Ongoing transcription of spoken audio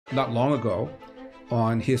not long ago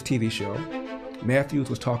on his TV show, Matthews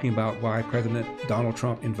was talking about why President Donald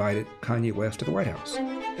Trump invited Kanye West to the White House.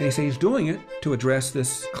 And he said he's doing it to address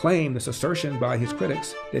this claim, this assertion by his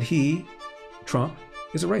critics that he, Trump,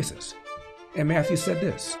 is a racist. And Matthews said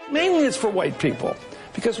this. Mainly it's for white people,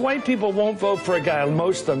 because white people won't vote for a guy,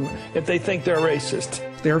 most of them, if they think they're racist.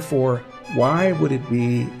 Therefore, why would it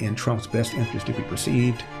be in Trump's best interest to be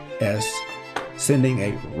perceived as sending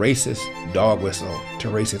a racist dog whistle to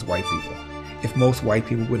racist white people if most white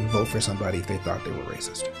people wouldn't vote for somebody if they thought they were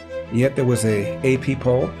racist? Yet there was a AP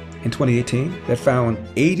poll in 2018 that found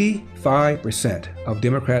 85% of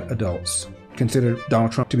Democrat adults considered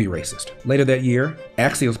Donald Trump to be racist. Later that year,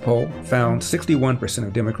 Axios poll found 61%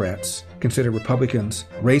 of Democrats consider Republicans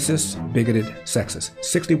racist, bigoted, sexist.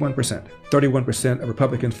 61%. 31% of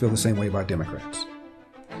Republicans feel the same way about Democrats.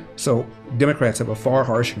 So Democrats have a far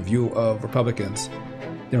harsher view of Republicans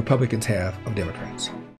than Republicans have of Democrats.